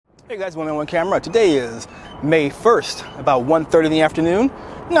Hey guys, OneManOneCamera. Today is May 1st, about 1:30 in the afternoon,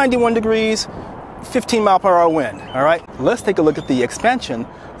 91 degrees, 15-mile-per-hour wind. All right, let's take a look at the expansion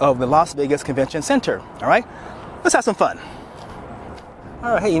of the Las Vegas Convention Center. All right, let's have some fun.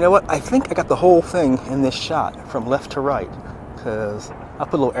 All right, hey, you know what? I think I got the whole thing in this shot from left to right, because I'll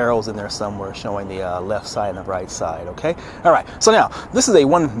put little arrows in there somewhere showing the left side and the right side, okay? All right, so now, this is a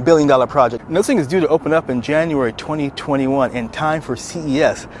 $1 billion project. And this thing is due to open up in January 2021 in time for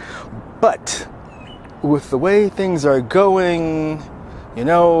CES. But with the way things are going, you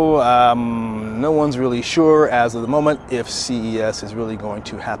know, no one's really sure as of the moment if CES is really going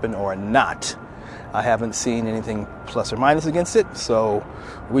to happen or not. I haven't seen anything plus or minus against it, so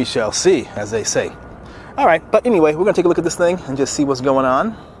we shall see, as they say. All right, but anyway, we're going to take a look at this thing and just see what's going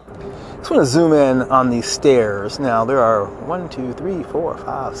on. Just want to zoom in on these stairs. Now, there are 1, 2, 3, 4,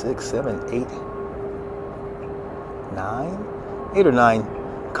 5, 6, 7, 8 or 9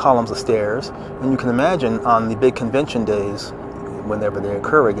 columns of stairs. And you can imagine on the big convention days, whenever they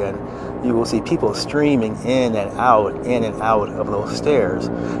occur again, you will see people streaming in and out of those stairs.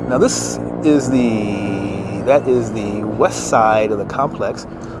 Now, that is the west side of the complex,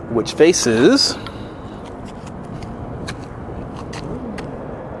 which faces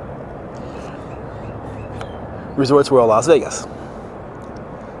Resorts World Las Vegas.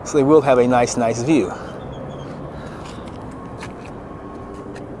 So they will have a nice view.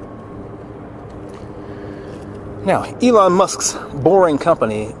 Now, Elon Musk's Boring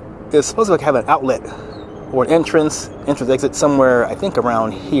Company is supposed to have an outlet or an entrance exit somewhere, I think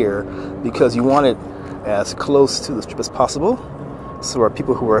around here, because you want it as close to the strip as possible. So are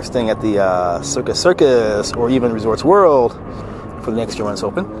people who are staying at the Circus or even Resorts World for the next year when it's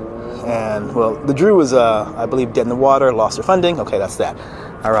open. And, well, the Drew is, I believe, dead in the water, lost their funding. Okay, that's that.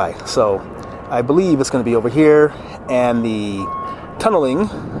 All right, so I believe it's going to be over here. And the tunneling,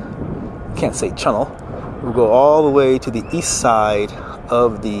 can't say tunnel, will go all the way to the east side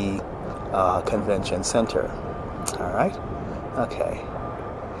of the convention center. All right? Okay.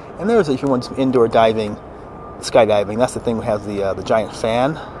 And there's, if you want some indoor diving, skydiving, that's the thing that has the giant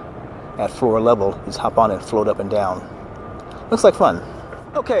fan at floor level. You just hop on and float up and down. Looks like fun.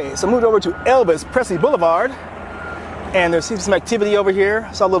 Okay, so moved over to Elvis Presley Boulevard, and there seems some activity over here.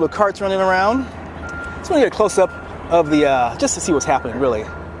 Saw little carts running around. Just want to get a close-up of the, just to see what's happening, really.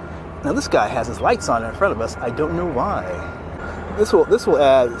 Now this guy has his lights on in front of us. I don't know why. This will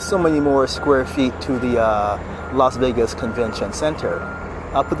add so many more square feet to the Las Vegas Convention Center.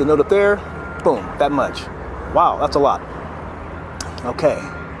 I'll put the note up there. Boom, that much. Wow, that's a lot. Okay,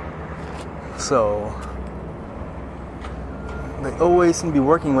 so they always seem to be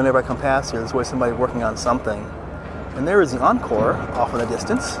working whenever I come past here. There's always somebody working on something. And there is the Encore off in the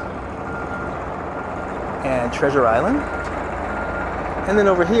distance. And Treasure Island. And then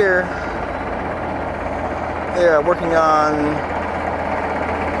over here, they are working on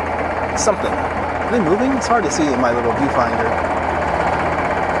something. Are they moving? It's hard to see in my little viewfinder.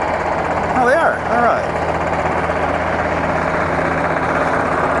 Oh, they are. All right.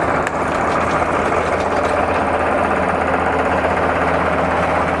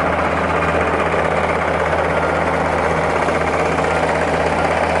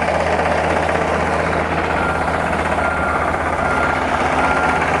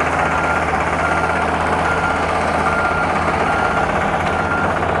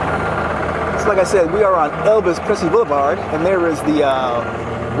 Like I said, we are on Elvis Presley Boulevard, and there is the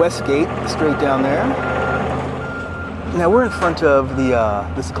West Gate straight down there. Now we're in front of the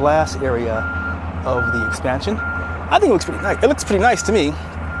this glass area of the expansion. I think it looks pretty nice. It looks pretty nice to me.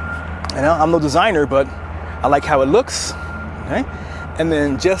 You know, I'm no designer, but I like how it looks. Okay, and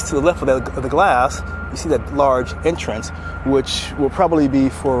then just to the left of the glass, you see that large entrance, which will probably be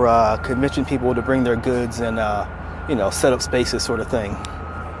for convention people to bring their goods and you know, set up spaces, sort of thing.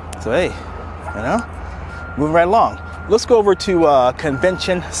 So hey. You know, moving right along. Let's go over to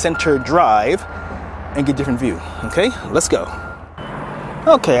Convention Center Drive and get a different view. Okay, let's go.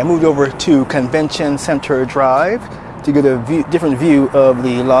 Okay, I moved over to Convention Center Drive to get a different view of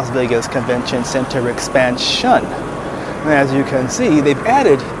the Las Vegas Convention Center expansion. And as you can see, they've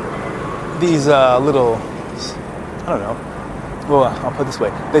added these little, I don't know, well, I'll put it this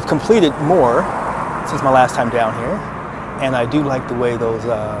way. They've completed more since my last time down here. And I do like the way those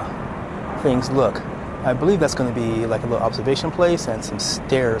things look. I believe that's going to be like a little observation place and some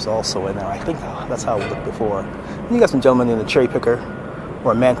stairs also in there. I think that's how it looked before. And you got some gentlemen in a cherry picker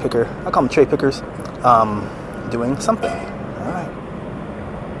or a man picker. I call them cherry pickers, doing something. All right.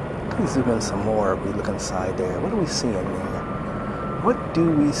 Let me zoom in some more if we look inside there. What do we see in there? What do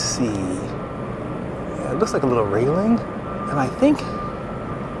we see? It looks like a little railing, and I think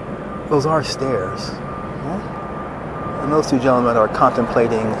those are stairs. Yeah? And those two gentlemen are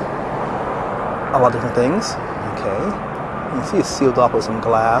contemplating a lot of different things. Okay. You can see it's sealed off with some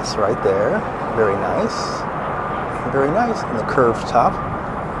glass right there. Very nice. Very nice. And the curved top.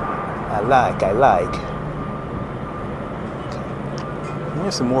 I like. Okay. And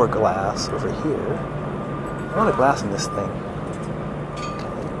here's some more glass over here. A lot of glass in this thing.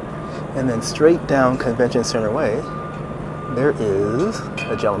 Okay. And then straight down Convention Center Way, there is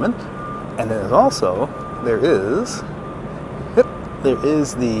a gentleman. And then there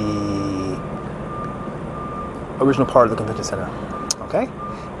is the original part of the Convention Center. Okay?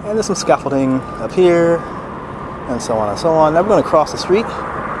 And there's some scaffolding up here, and so on and so on. Now we're going to cross the street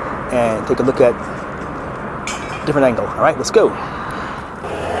and take a look at a different angle. All right, let's go.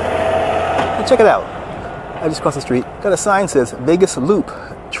 And check it out. I just crossed the street. Got a sign that says Vegas Loop.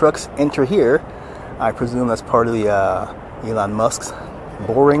 Trucks enter here. I presume that's part of the Elon Musk's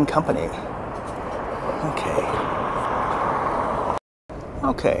Boring Company.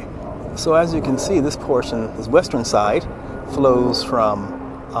 Okay. So as you can see, this portion, this western side, flows from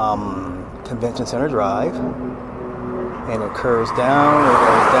Convention Center Drive, and it curves down. It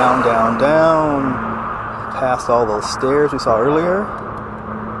goes down, past all those stairs we saw earlier,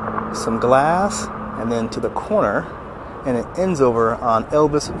 some glass, and then to the corner, and it ends over on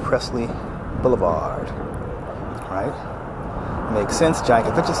Elvis Presley Boulevard. Right? Makes sense. Giant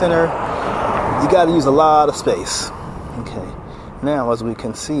Convention Center. You got to use a lot of space. Okay. Now, as we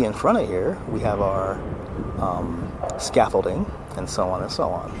can see in front of here, we have our scaffolding and so on and so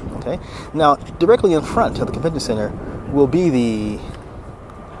on. Okay. Now, directly in front of the convention center will be the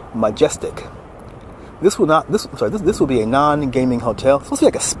Majestic. This will be a non-gaming hotel. It's supposed to be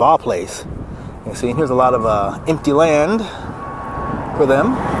like a spa place. You see, here's a lot of empty land for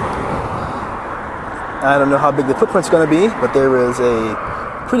them. I don't know how big the footprint's going to be, but there is a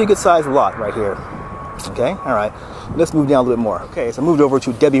pretty good sized lot right here. Okay, all right. Let's move down a little bit more. Okay, so I moved over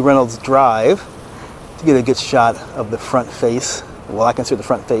to Debbie Reynolds Drive to get a good shot of the front face. Well, I consider the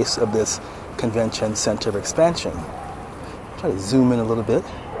front face of this convention center expansion. Try to zoom in a little bit.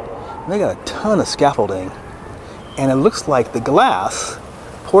 And they got a ton of scaffolding, and it looks like the glass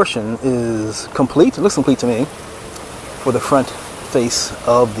portion is complete. It looks complete to me for the front face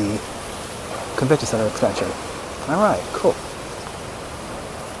of the convention center expansion. All right, cool.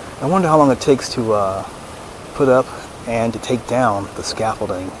 I wonder how long it takes to put up and to take down the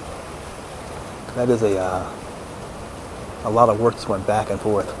scaffolding. That is a lot of work just went back and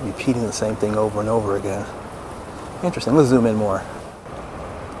forth, repeating the same thing over and over again. Interesting. Let's zoom in more.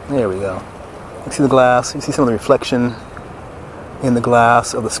 There we go. You see the glass. You see some of the reflection in the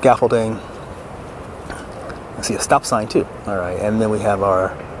glass of the scaffolding. I see a stop sign too. All right, and then we have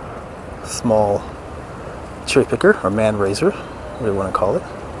our small cherry picker or man raiser, whatever you want to call it.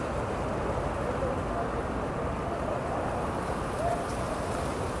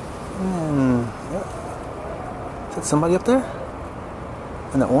 And is that somebody up there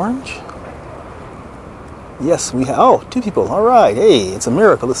in the orange? Yes, we have. Oh, two people. All right. Hey, it's a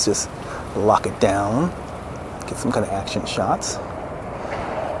miracle. Let's just lock it down. Get some kind of action shots.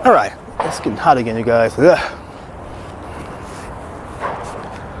 All right. It's getting hot again, you guys. Ugh.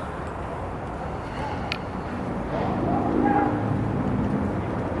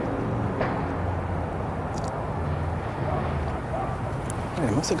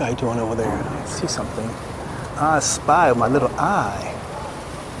 Hey, what's the guy doing over there? I see something. I spy with my little eye.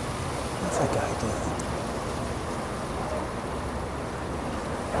 What's that guy doing?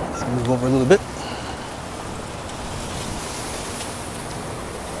 Let's move over a little bit.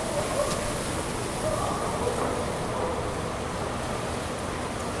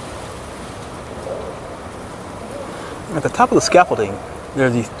 At the top of the scaffolding, there are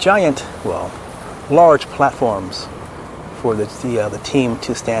these giant, large platforms for the team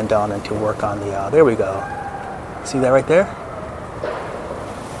to stand on and to work on the, there we go. See that right there?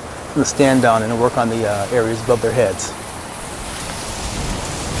 To stand on and work on the areas above their heads.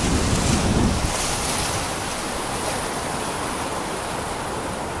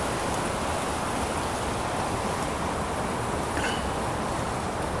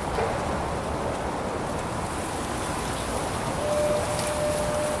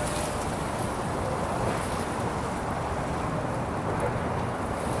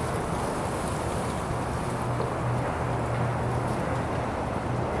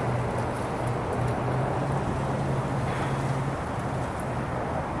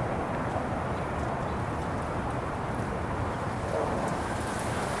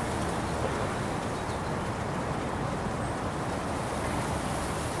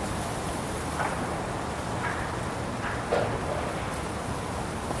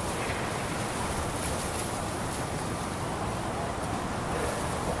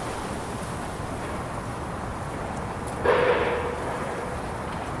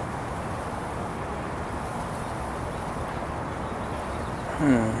 I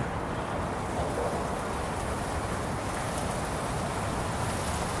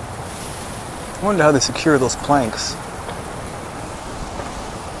wonder how they secure those planks.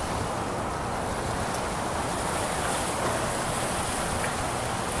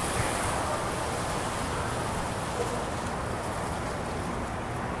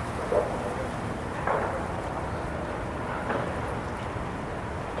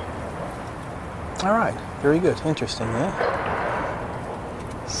 All right, very good, interesting, yeah?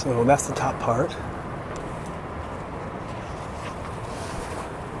 So that's the top part.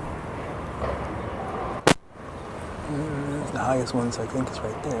 The highest ones, I think, is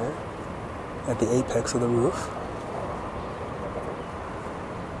right there, at the apex of the roof.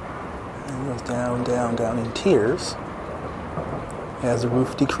 And it goes down, down, down in tiers as the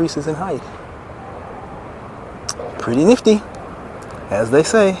roof decreases in height. Pretty nifty, as they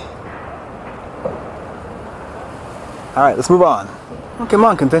say. All right, let's move on. Okay, I'm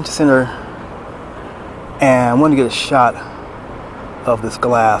on Convention Center, and I want to get a shot of this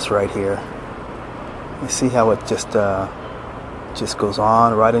glass right here. You see how it just goes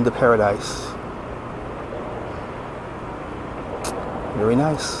on right into paradise. Very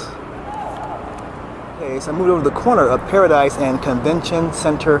nice. Okay, so I moved over to the corner of Paradise and Convention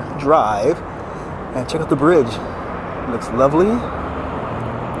Center Drive, and check out the bridge. It looks lovely.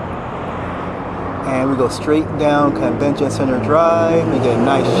 And we go straight down Convention Center Drive and get a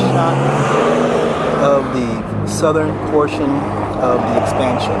nice shot of the southern portion of the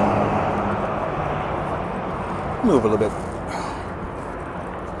expansion. Move a little bit.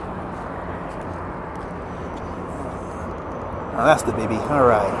 Oh, that's the baby. All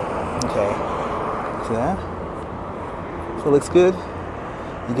right. Okay. See that? So it looks good.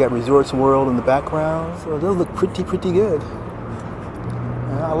 You got Resorts World in the background. So it does look pretty good.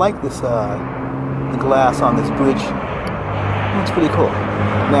 I like this. The glass on this bridge. Looks pretty cool.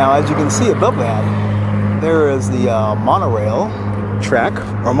 Now, as you can see above that, there is the monorail track,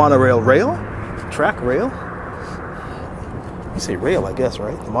 or monorail rail? Track rail? You say rail, I guess,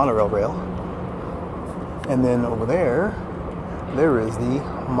 right? The monorail rail. And then over there is the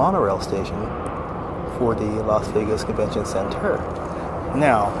monorail station for the Las Vegas Convention Center.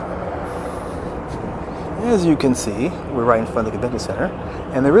 Now, as you can see, we're right in front of the Convention Center,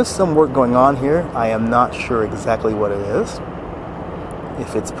 and there is some work going on here. I am not sure exactly what it is.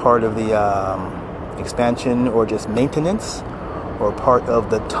 If it's part of the expansion or just maintenance or part of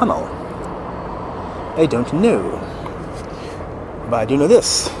the tunnel. I don't know. But I do know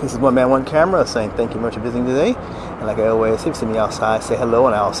this. This is OneManOneCamera saying thank you very much for visiting today. And like I always say, if you see me outside, say hello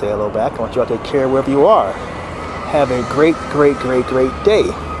and I'll say hello back. I want you all to take care wherever you are. Have a great day.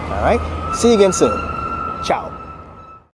 All right? See you again soon. Ciao.